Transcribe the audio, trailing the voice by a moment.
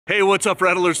Hey, what's up,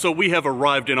 Rattlers? So we have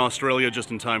arrived in Australia just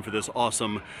in time for this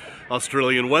awesome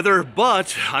Australian weather,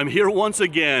 but I'm here once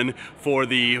again for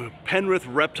the Penrith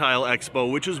Reptile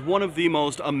Expo, which is one of the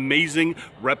most amazing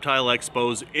reptile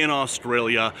expos in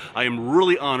Australia. I am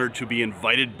really honored to be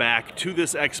invited back to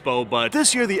this expo, but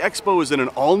this year the expo is in an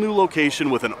all-new location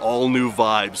with an all-new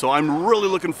vibe, so I'm really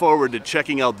looking forward to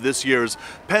checking out this year's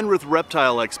Penrith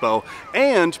Reptile Expo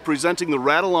and presenting the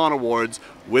Rattle On Awards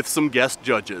with some guest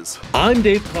judges. I'm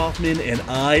Dāv Kaufman and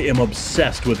I am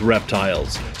obsessed with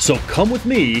reptiles, so come with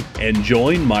me and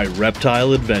join my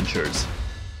reptile adventures.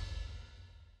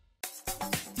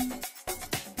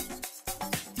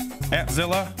 At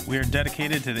Zilla, we are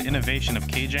dedicated to the innovation of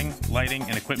caging, lighting,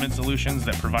 and equipment solutions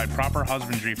that provide proper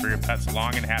husbandry for your pet's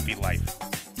long and happy life.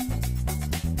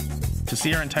 To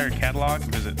see our entire catalog,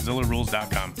 visit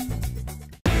zillarules.com.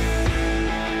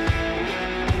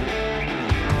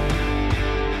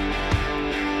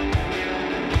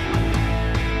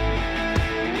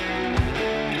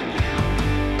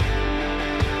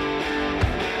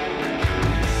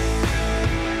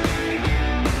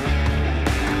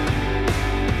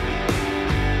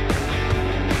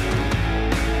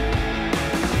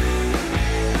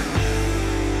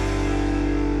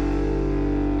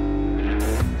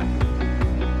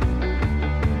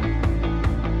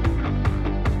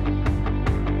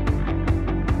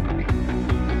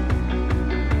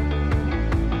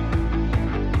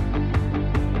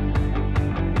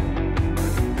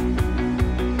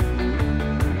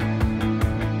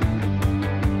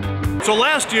 So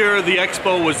last year, the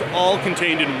expo was all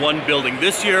contained in one building.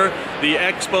 This year, the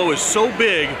expo is so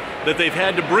big that they've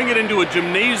had to bring it into a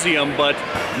gymnasium, but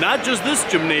not just this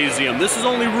gymnasium. This is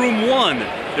only room 1.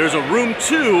 There's a room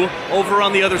 2 over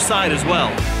on the other side as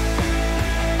well.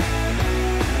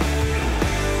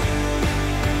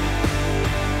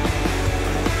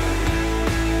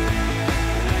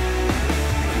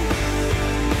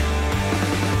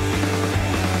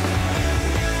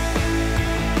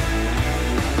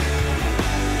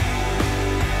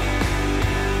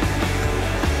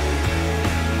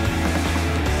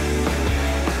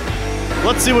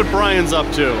 Let's see what Brian's up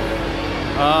to.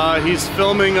 He's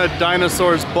filming a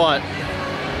dinosaur's butt.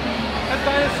 That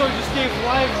dinosaur just gave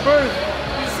live birth.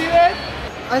 You see that?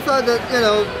 I thought that,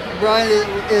 Brian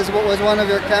was one of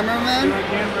your cameramen.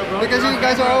 Because you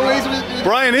guys are always with...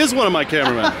 Brian is one of my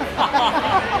cameramen.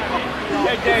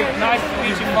 Hey Dave, nice to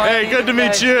meet you. Hey, good to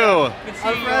meet you.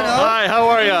 Hi, how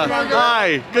are you?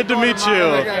 Hi, good to meet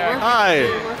you. Hi.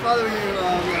 We're following you.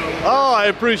 Oh, I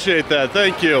appreciate that.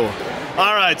 Thank you.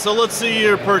 All right, so let's see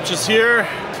your purchase here.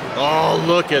 Oh,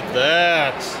 look at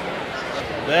that.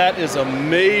 That is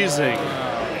amazing.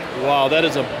 Wow, that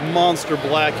is a monster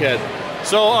blackhead.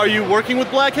 So are you working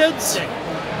with blackheads?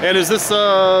 And is this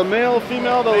a male,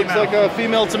 female? That looks like a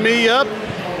female to me, yep.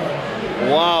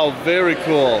 Wow, very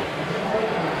cool.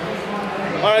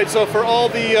 All right, so for all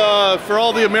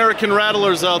the American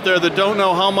rattlers out there that don't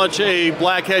know how much a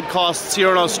blackhead costs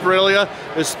here in Australia,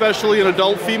 especially an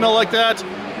adult female like that,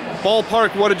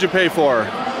 ballpark, what did you pay for?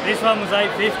 This one was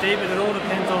 $850, but it all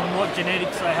depends on what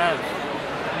genetics they have.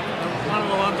 One of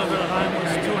the ones I've got at home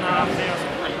was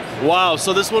 $2,500. Wow,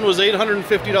 so this one was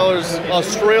 $850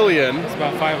 Australian. It's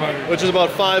about 500. Which is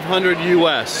about 500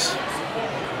 US.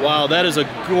 Wow, that is a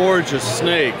gorgeous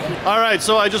snake. All right,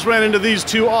 so I just ran into these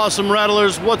two awesome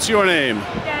rattlers. What's your name?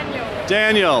 Daniel.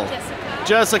 Daniel. Jessica.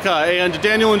 Jessica. And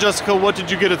Daniel and Jessica, what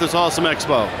did you get at this awesome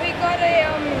expo? We got a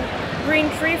green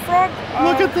tree frog.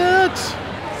 Look at that.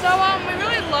 So we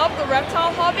really love the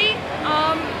reptile hobby,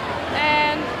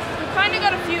 and we've kind of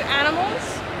got a few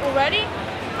animals already.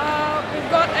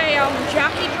 We've got a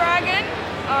Jackie dragon.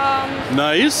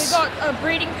 Nice. We've got a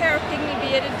breeding pair of pygmy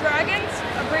bearded dragons,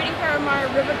 a breeding pair of my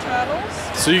river turtles.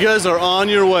 So you guys are on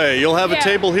your way. You'll have a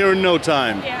table here in no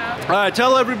time. Yeah. All right,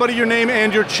 tell everybody your name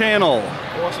and your channel.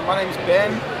 Awesome. My name's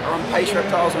Ben. I run Pace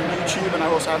Reptiles on YouTube, and I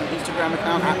also have an Instagram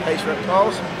account at Pace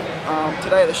Reptiles.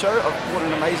 Today at the show, I've bought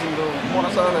an amazing little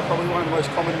monitor. They're probably one of the most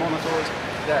common monitors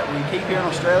that we keep here in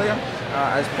Australia.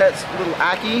 As pets, little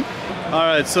Aki. All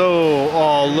right, so,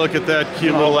 oh, look at that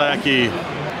cute little Aki.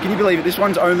 Can you believe it? This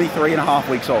one's only 3.5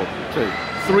 weeks old, too.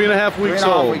 3.5 weeks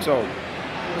old? 3.5 weeks old.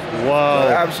 Wow.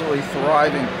 They're absolutely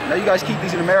thriving. Now you guys keep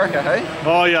these in America, hey?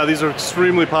 Oh yeah, these are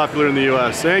extremely popular in the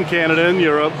US and Canada and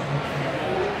Europe.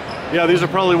 Yeah, these are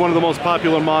probably one of the most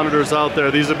popular monitors out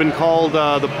there. These have been called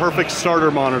the perfect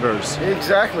starter monitors.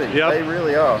 Exactly, yep. They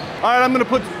really are. All right, I'm gonna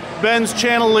put Ben's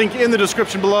channel link in the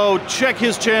description below. Check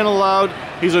his channel out.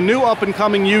 He's a new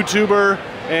up-and-coming YouTuber,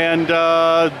 and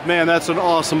man, that's an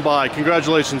awesome buy.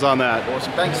 Congratulations on that.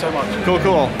 Awesome, thanks so much. Cool,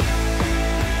 cool.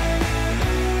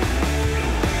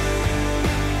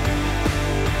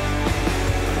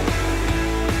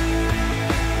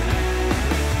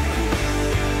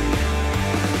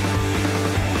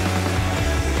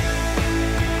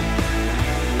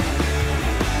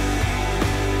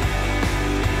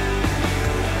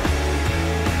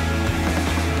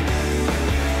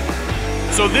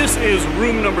 So this is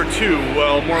room number 2,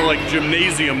 well, more like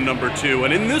gymnasium number 2.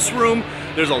 And in this room,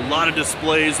 there's a lot of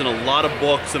displays and a lot of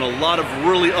books and a lot of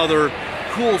really other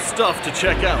cool stuff to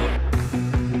check out.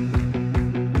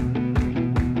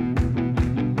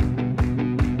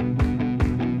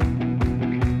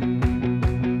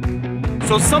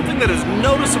 So something that is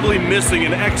noticeably missing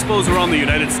in expos around the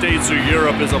United States or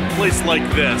Europe is a place like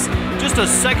this. Just a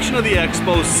section of the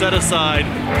expo set aside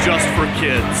just for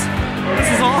kids.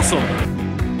 This is awesome.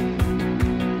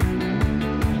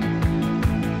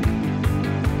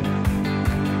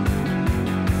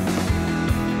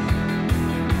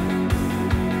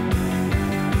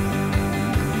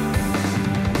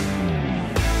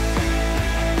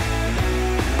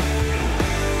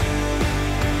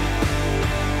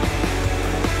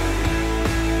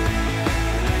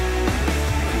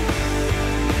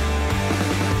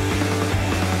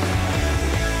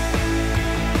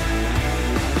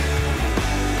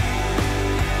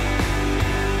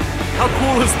 How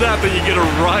cool is that you get to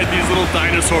ride these little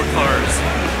dinosaur cars?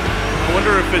 I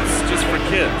wonder if it's just for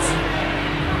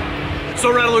kids.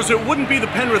 So Rattlers, it wouldn't be the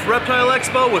Penrith Reptile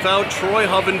Expo without Troy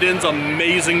Hovenden's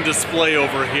amazing display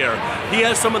over here. He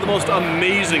has some of the most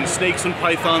amazing snakes and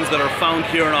pythons that are found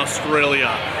here in Australia.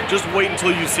 Just wait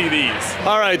until you see these.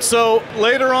 All right, so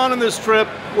later on in this trip,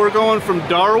 we're going from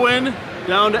Darwin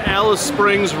down to Alice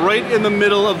Springs, right in the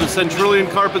middle of the Centrillion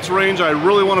Carpets range. I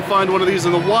really want to find one of these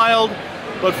in the wild.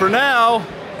 But for now,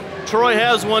 Troy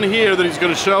has one here that he's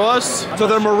going to show us. So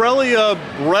they're Morelia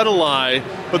bredli,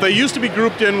 but they used to be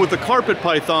grouped in with the carpet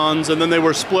pythons, and then they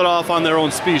were split off on their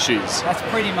own species. That's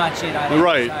pretty much it, I think.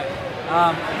 Right.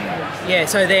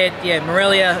 So, so they're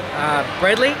Morelia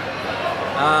bredli.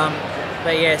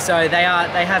 But yeah, so they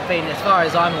have been, as far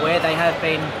as I'm aware, they have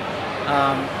been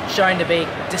shown to be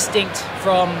distinct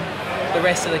from the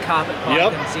rest of the carpet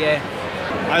pythons. Yep. Yeah.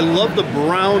 I love the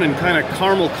brown and kind of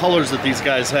caramel colors that these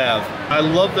guys have. I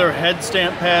love their head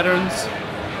stamp patterns.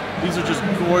 These are just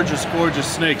gorgeous,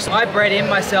 gorgeous snakes. I bred him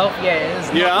myself, yeah. It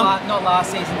was not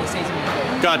last season, the season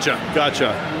before. Gotcha,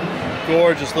 gotcha.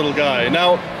 Gorgeous little guy.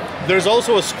 Now, there's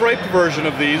also a striped version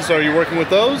of these. Are you working with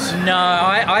those? No,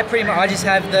 I pretty much, I just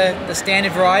have the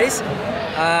standard varieties.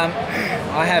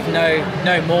 I have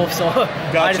no morphs, or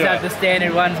Gotcha. I just have the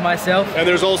standard ones myself. And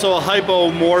there's also a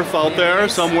hypomorph out there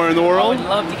somewhere in the world. I would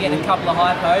love to get a couple of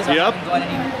hypos. I Yep. haven't got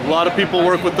any. A lot of people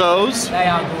work with those. They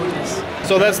are gorgeous.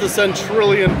 So that's the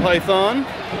Centrillion python,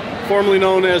 formerly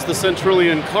known as the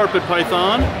Centrillion carpet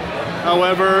python.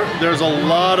 However, there's a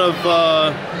lot of,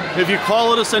 if you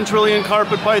call it a Centrillion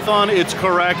carpet python, it's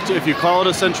correct. If you call it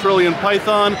a Centrillion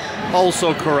python,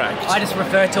 also correct. I just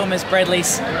refer to them as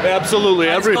bredlis. Absolutely.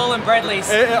 I just call them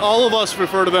bredlis. All of us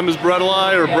refer to them as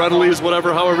bredli or bredlis,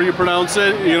 whatever, however you pronounce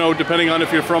it, you know, depending on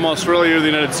if you're from Australia or the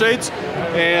United States.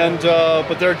 And,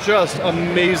 but they're just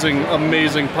amazing,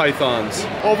 amazing pythons.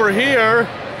 Over here,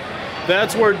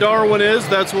 that's where Darwin is.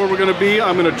 That's where we're going to be.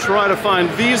 I'm going to try to find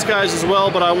these guys as well,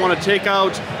 but I want to take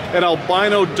out an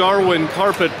albino Darwin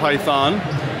carpet python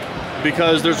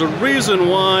because there's a reason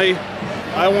why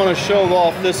I want to show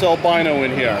off this albino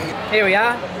in here. Here we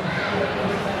are.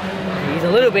 He's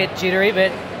a little bit jittery,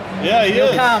 but yeah,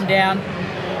 he'll calm down.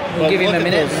 We'll give him a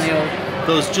minute.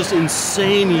 Those just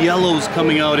insane yellows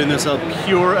coming out in this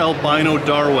pure albino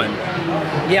Darwin.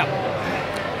 Yep.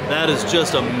 That is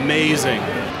just amazing.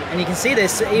 And you can see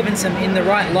there's even some, in the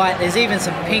right light, there's even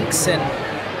some pinks and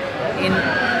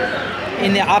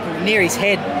in the upper, near his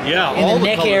head. Yeah, in all the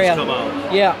neck colors area. come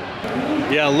out.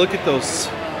 Yeah. Yeah, look at those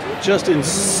just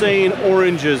insane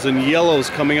oranges and yellows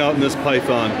coming out in this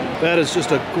python. That is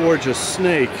just a gorgeous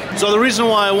snake. So the reason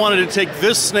why I wanted to take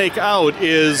this snake out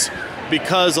is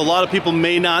because a lot of people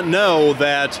may not know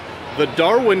that the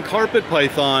Darwin carpet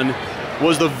python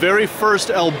was the very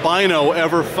first albino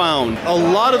ever found. A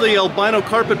lot of the albino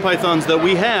carpet pythons that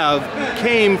we have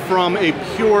came from a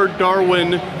pure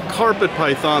Darwin carpet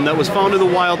python that was found in the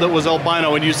wild that was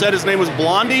albino. And you said his name was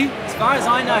Blondie? As far as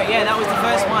I know, yeah, that was the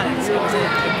first one. It was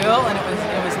a girl,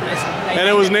 and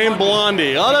it was named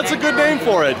Blondie. Oh, that's a good name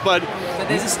for it. But so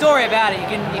there's a story about it. You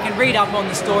can read up on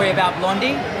the story about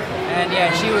Blondie, and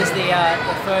yeah, she was the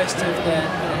first of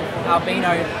the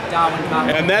albino Darwin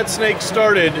carpet. And that snake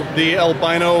started the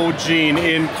albino gene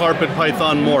in carpet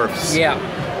python morphs. Yeah.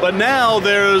 But now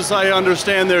there's, I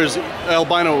understand there's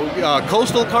albino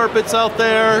coastal carpets out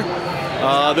there.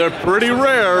 They're pretty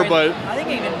rare, but... I think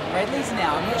even bredlis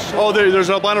now, I'm not sure. Oh, there's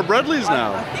albino bredlis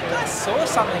now. I think I saw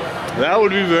something. That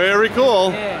would be very cool.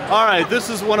 Yeah. All right, this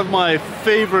is one of my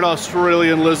favorite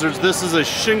Australian lizards. This is a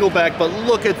shingleback, but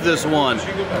look at this one.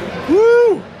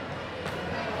 Woo!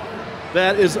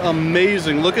 That is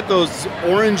amazing. Look at those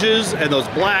oranges and those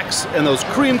blacks and those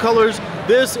cream colors.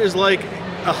 This is like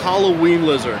a Halloween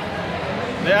lizard.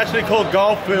 They're actually called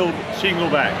Garfield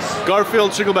shinglebacks.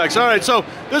 Garfield shinglebacks. All right, so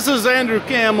this is Andrew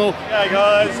Campbell. Hey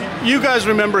guys. You guys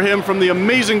remember him from the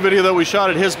amazing video that we shot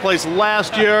at his place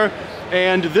last year,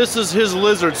 and this is his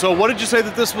lizard. So what did you say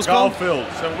that this was called? Garfield.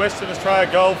 So Western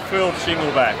Australia Garfield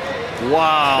shingleback.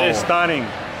 Wow. They're stunning.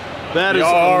 That is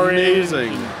orange,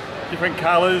 amazing. Different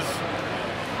colors.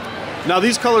 Now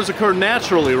these colors occur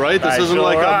naturally, right? This isn't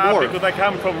like a morph. Because they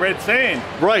come from red sand.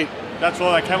 Right. That's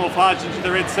why they camouflage into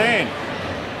the red sand.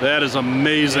 That is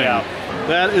amazing. Yeah.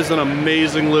 That is an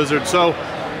amazing lizard. So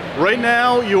right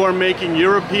now you are making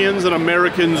Europeans and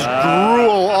Americans drool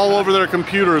all over their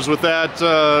computers with that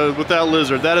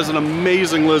lizard. That is an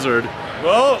amazing lizard.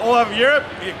 Well, all over Europe,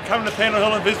 you come to Penrith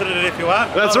and visit it if you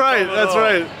want. That's right, that's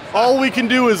right. All we can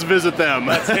do is visit them.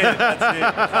 That's it,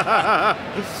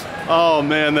 that's it. Oh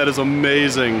man, that is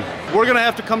amazing. We're gonna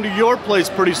have to come to your place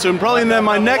pretty soon, probably in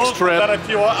my next trip. We've done a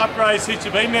few upgrades since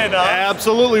you've been there, Dāv.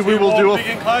 Absolutely, we will do big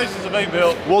enclosures have been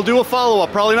built. We'll do a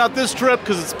follow-up. Probably not this trip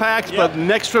because it's packed, but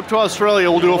next trip to Australia,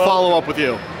 we'll do a follow-up with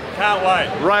you. Can't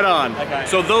wait. Right on. Okay.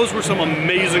 So those were some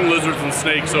amazing lizards and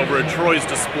snakes over at Troy's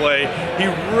display. He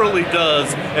really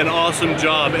does an awesome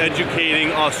job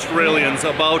educating Australians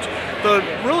about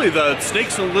the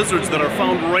snakes and lizards that are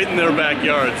found right in their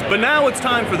backyards. But now it's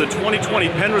time for the 2020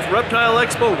 Penrith Reptile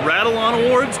Expo Rattle On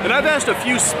Awards, and I've asked a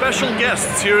few special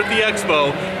guests here at the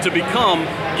Expo to become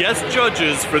guest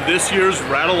judges for this year's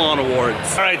Rattle On Awards.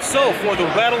 All right, so for the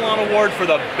Rattle On Award for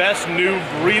the Best New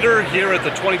Breeder here at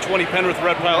the 2020 Penrith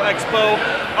Reptile Expo,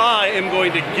 I am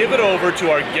going to give it over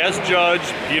to our guest judge,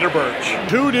 Peter Birch.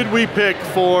 Who did we pick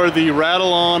for the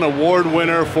Rattle On Award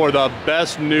winner for the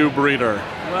Best New Breeder?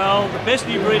 Well, the best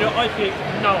new breeder, I picked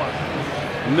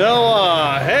Noah.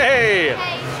 Noah, hey!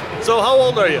 Hey. So how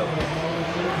old are you?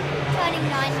 Turning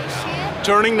 9 this year.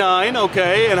 Turning 9,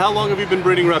 okay. And how long have you been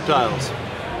breeding reptiles?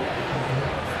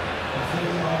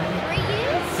 3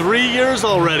 years. 3 years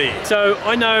already. So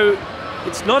I know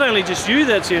it's not only just you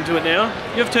that's into it now,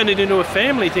 you've turned it into a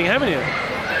family thing, haven't you?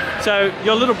 So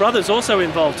your little brother's also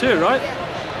involved too, right?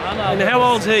 Yeah. And how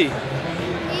old's he? He's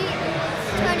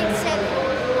turning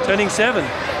 7. Turning 7.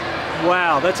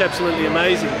 Wow, that's absolutely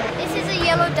amazing. This is a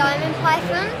yellow diamond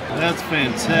python. That's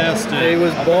fantastic. He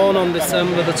was born on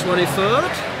December the 23rd.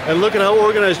 And look at how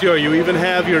organized you are. You even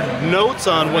have your notes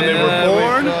on when they were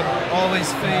born. We've got all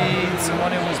his feeds and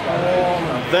when he was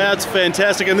born. That's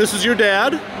fantastic. And this is your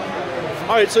dad?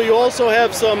 All right, so you also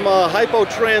have some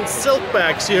Hypotrans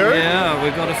silkbacks here. Yeah,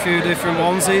 we've got a few different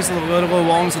ones. These are the little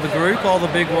ones of the group. All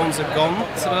the big ones have gone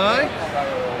today.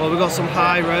 Well, we've got some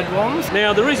high red ones.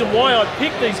 Now the reason why I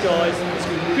picked these guys is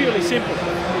purely simple.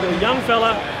 We've got a young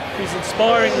fella who's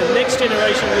inspiring the next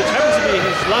generation, which happens to be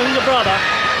his younger brother.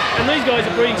 And these guys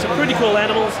are breeding some pretty cool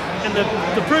animals. And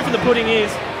the proof of the pudding is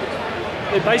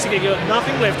they've basically got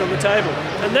nothing left on the table.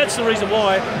 And that's the reason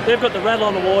why they've got the Rattle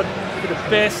On Award for the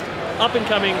best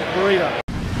up-and-coming breeder.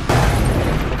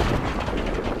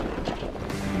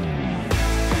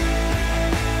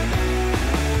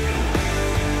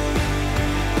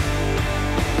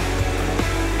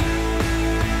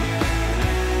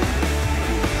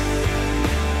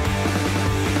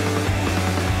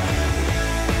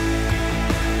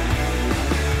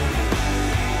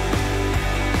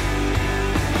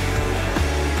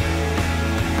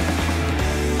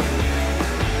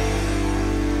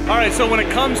 Alright, so when it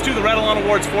comes to the Rattle On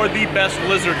Awards for the best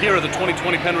lizard here at the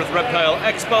 2020 Penrith Reptile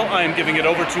Expo, I am giving it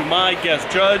over to my guest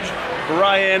judge,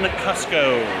 Brian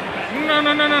Cusco.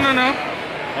 No.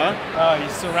 Huh?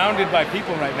 He's surrounded by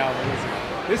people right now, the lizard.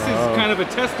 This is kind of a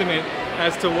testament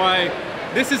as to why,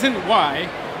 this isn't why,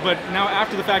 but now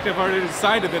after the fact I've already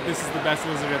decided that this is the best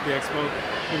lizard at the Expo.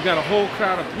 We've got a whole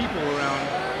crowd of people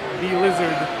around the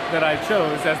lizard that I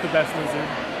chose as the best lizard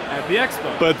at the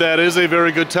Expo. But that is a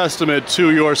very good testament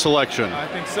to your selection. I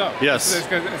think so. Yes.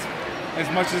 As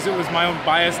much as it was my own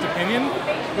biased opinion,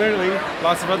 clearly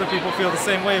lots of other people feel the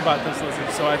same way about this lizard.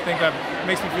 So I think that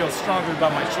makes me feel stronger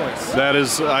about my choice. That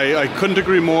is, I couldn't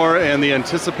agree more, and the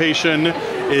anticipation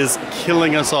is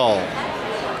killing us all.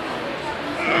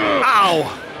 Ow!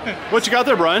 What you got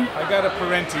there, Brian? I got a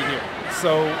Parenti here.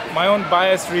 So my own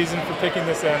biased reason for picking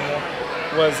this animal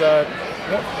was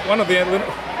one of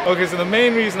the... Okay, so the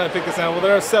main reason I picked this animal, well,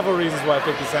 there are several reasons why I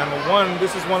picked this animal. One,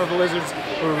 this is one of the lizards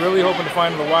we were really hoping to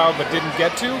find in the wild but didn't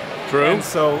get to. True. And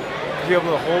so to be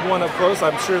able to hold one up close,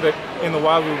 I'm sure that in the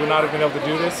wild we would not have been able to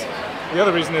do this. The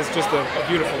other reason is just a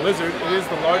beautiful lizard. It is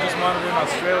the largest monitor in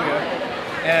Australia.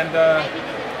 And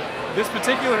this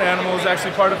particular animal is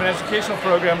actually part of an educational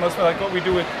program, most like what we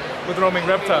do with with roaming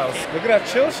reptiles. Look at how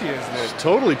chill she is, dude.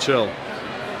 Totally chill.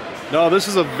 No, this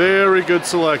is a very good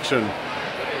selection.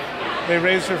 They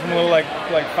raised her from a little like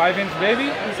 5-inch baby,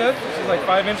 you said? She's like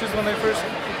 5 inches when they first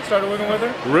started working with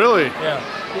her? Really? Yeah.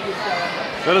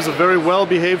 That is a very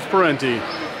well-behaved parenti.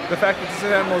 The fact that this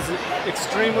animal is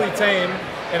extremely tame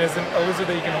and is a lizard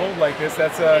that you can hold like this,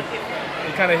 that's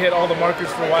you kind of hit all the markers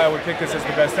for why I would pick this as the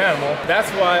best animal. That's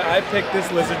why I picked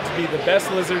this lizard to be the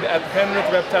best lizard at the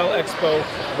Penrith Reptile Expo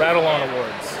Rattle On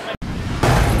Awards.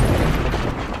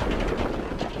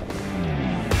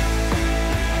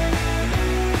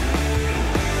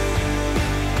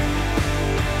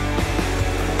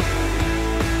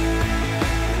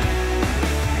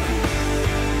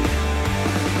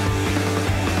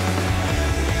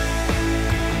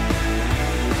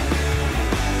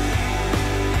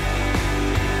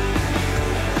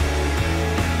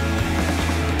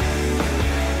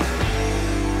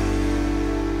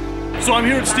 So I'm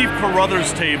here at Steve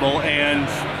Carruthers' table, and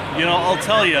you know, I'll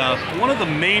tell you, one of the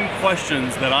main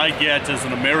questions that I get as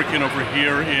an American over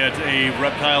here at a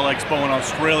reptile expo in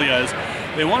Australia is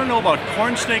they want to know about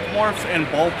corn snake morphs and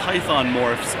ball python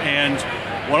morphs. And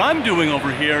what I'm doing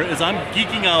over here is I'm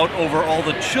geeking out over all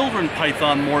the children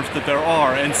python morphs that there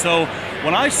are. And so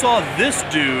when I saw this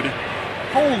dude,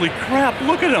 holy crap,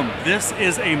 look at him. This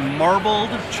is a marbled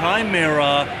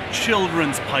chimera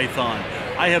children's python.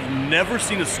 I have never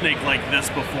seen a snake like this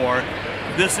before.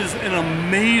 This is an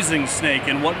amazing snake,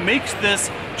 and what makes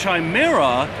this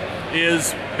chimera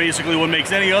is basically what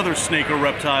makes any other snake or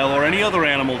reptile or any other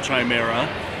animal chimera,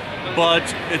 but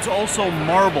it's also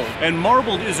marbled. And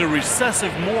marbled is a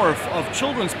recessive morph of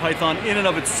children's python in and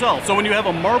of itself. So when you have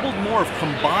a marbled morph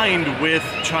combined with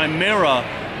chimera,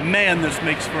 man, this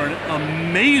makes for an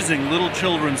amazing little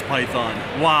children's python.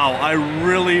 Wow, I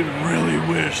really, really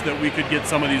wish that we could get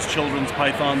some of these children's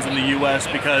pythons in the US,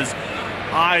 because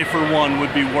I, for one,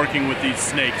 would be working with these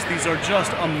snakes. These are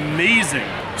just amazing.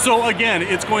 So again,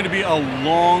 it's going to be a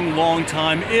long, long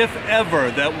time, if ever,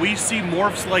 that we see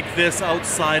morphs like this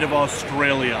outside of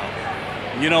Australia.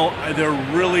 You know, there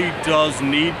really does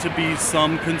need to be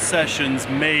some concessions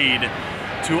made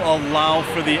to allow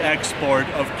for the export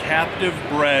of captive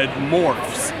bred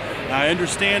morphs. Now, I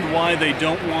understand why they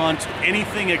don't want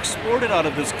anything exported out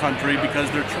of this country, because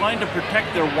they're trying to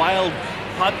protect their wild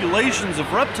populations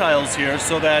of reptiles here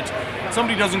so that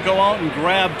somebody doesn't go out and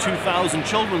grab 2,000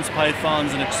 children's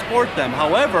pythons and export them.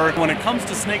 However, when it comes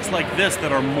to snakes like this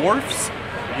that are morphs,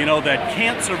 you know, that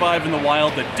can't survive in the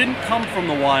wild, that didn't come from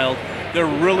the wild, there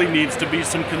really needs to be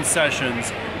some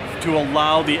concessions to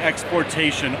allow the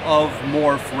exportation of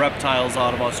morph reptiles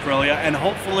out of Australia. And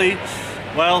hopefully,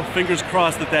 well, fingers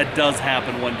crossed that that does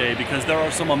happen one day, because there are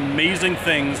some amazing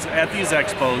things at these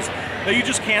expos that you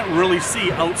just can't really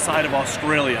see outside of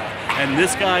Australia. And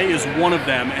this guy is one of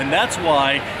them, and that's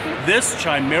why this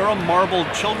chimera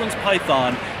marbled children's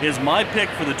python is my pick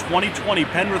for the 2020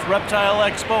 Penrith Reptile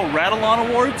Expo Rattle On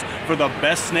Awards for the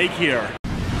best snake here.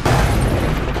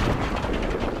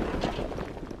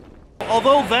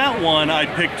 Although that one I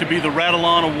picked to be the Rattle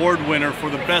On Award winner for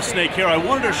the best snake here, I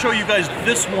wanted to show you guys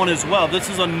this one as well. This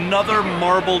is another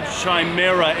marbled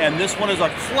chimera, and this one is a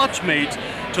clutch mate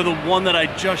to the one that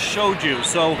I just showed you.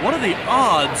 So what are the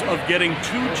odds of getting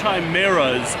two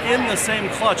chimeras in the same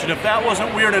clutch? And if that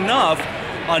wasn't weird enough,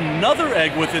 another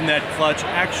egg within that clutch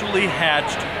actually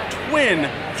hatched twin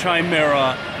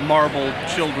chimera marbled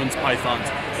children's pythons.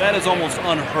 That is almost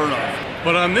unheard of.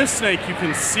 But on this snake, you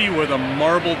can see where the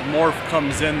marbled morph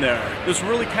comes in there. This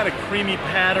really kind of creamy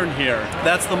pattern here.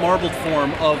 That's the marbled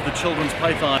form of the children's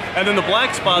python. And then the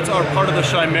black spots are part of the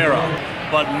chimera.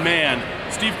 But man,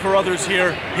 Steve Carruthers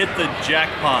here hit the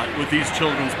jackpot with these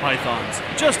children's pythons.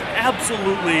 Just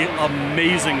absolutely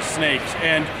amazing snakes.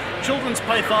 And children's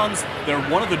pythons, they're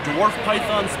one of the dwarf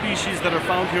python species that are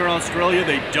found here in Australia.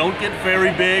 They don't get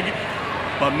very big.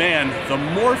 But man, the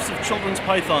morphs of children's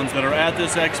pythons that are at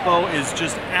this expo is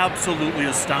just absolutely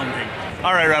astounding.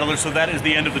 All right, Rattlers, so that is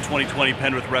the end of the 2020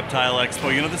 Penrith Reptile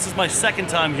Expo. You know, this is my second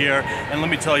time here, and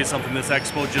let me tell you something, this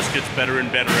expo just gets better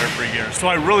and better every year. So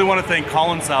I really want to thank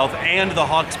Colin South and the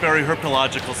Hawkesbury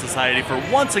Herpetolocial Society for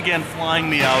once again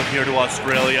flying me out here to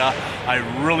Australia.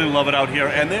 I really love it out here,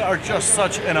 and they are just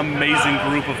such an amazing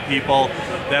group of people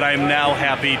that I'm now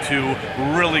happy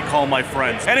to really call my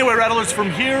friends. Anyway, Rattlers,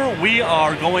 from here we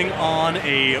are going on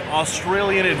an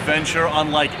Australian adventure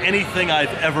unlike anything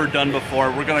I've ever done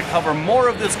before. We're going to cover more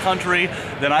of this country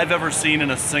than I've ever seen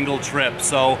in a single trip.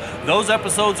 So those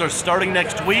episodes are starting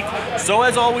next week. So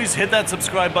as always, hit that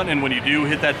subscribe button, and when you do,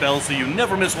 hit that bell so you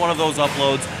never miss one of those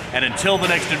uploads. And until the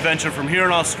next adventure from here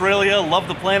in Australia, love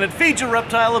the planet, feed your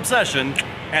reptile obsession,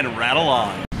 and rattle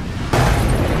on.